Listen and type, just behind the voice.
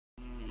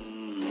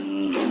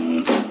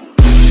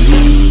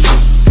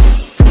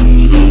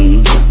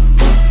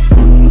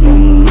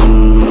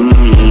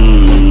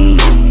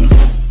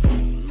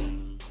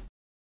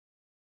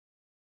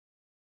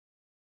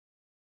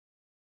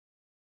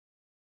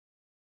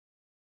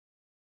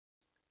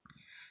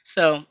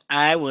So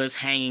I was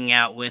hanging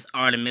out with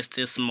Artemis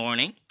this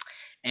morning,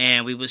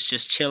 and we was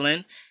just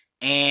chilling,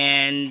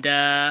 and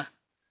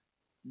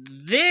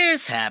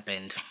this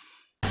happened.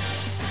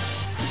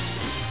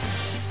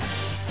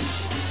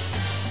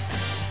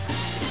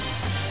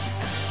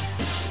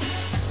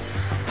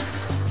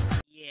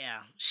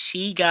 Yeah,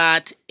 she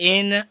got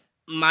in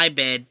my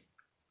bed.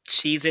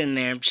 She's in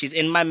there. She's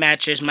in my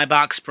mattress, my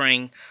box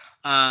spring,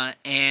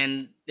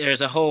 and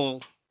there's a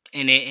hole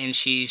in it, and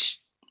she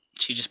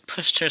just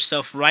pushed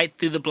herself right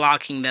through the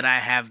blocking that I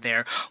have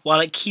there,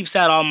 while it keeps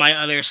out all my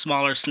other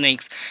smaller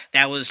snakes.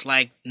 That was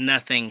like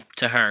nothing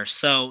to her.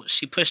 So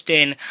she pushed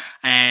in,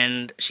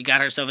 and she got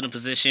herself in a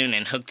position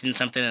and hooked in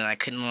something, and I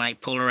couldn't like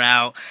pull her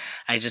out.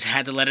 I just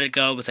had to let it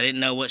go because I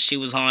didn't know what she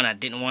was on. I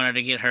didn't want her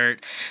to get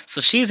hurt.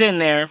 So she's in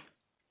there.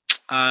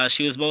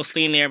 She was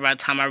mostly in there by the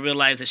time I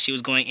realized that she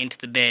was going into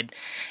the bed.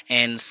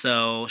 And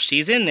so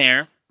she's in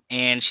there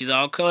and she's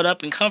all curled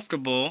up and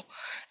comfortable.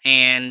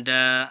 And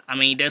I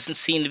mean, it doesn't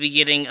seem to be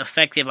getting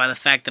affected by the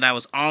fact that I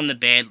was on the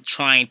bed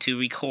trying to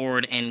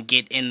record and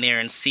get in there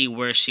and see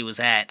where she was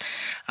at.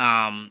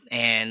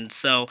 And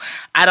so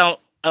I don't,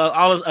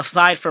 all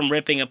aside from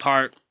ripping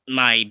apart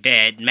my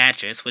bed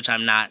mattress, which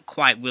I'm not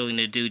quite willing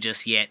to do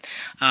just yet,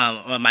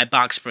 or my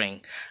box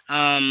spring.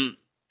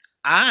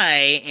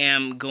 I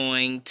am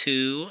going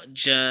to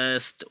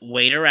just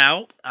wait her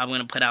out. I'm going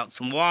to put out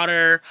some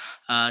water.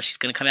 She's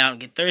going to come out and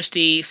get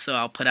thirsty, so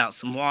I'll put out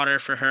some water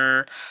for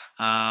her.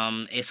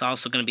 It's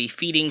also going to be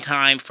feeding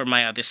time for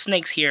my other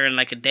snakes here in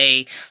like a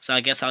day, so I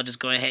guess I'll just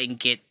go ahead and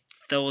get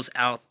those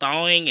out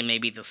thawing, and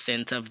maybe the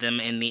scent of them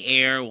in the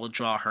air will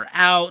draw her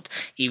out,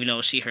 even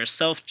though she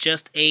herself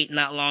just ate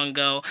not long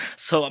ago.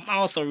 So I'm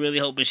also really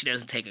hoping she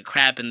doesn't take a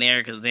crap in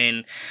there, because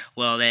then,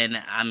 well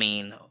then, I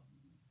mean,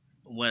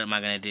 what am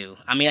I gonna do?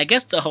 I mean, I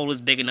guess the hole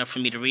is big enough for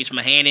me to reach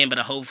my hand in, but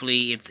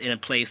hopefully it's in a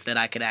place that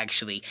I could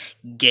actually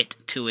get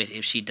to it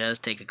if she does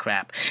take a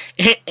crap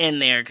in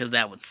there, because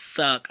that would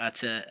suck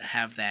to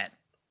have that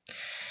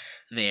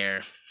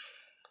there.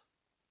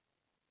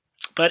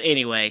 But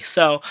anyway,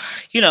 so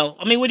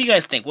I mean, what do you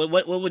guys think?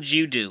 What would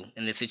you do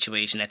in this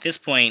situation? At this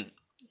point,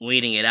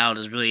 waiting it out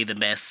is really the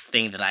best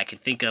thing that I can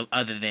think of,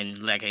 other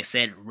than, like I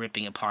said,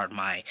 ripping apart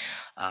my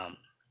um,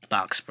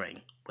 box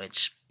spring,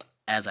 which,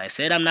 as I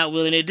said, I'm not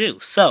willing to do.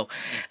 So,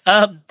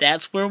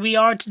 that's where we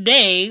are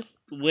today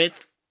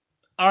with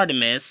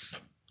Artemis.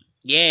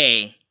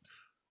 Yay.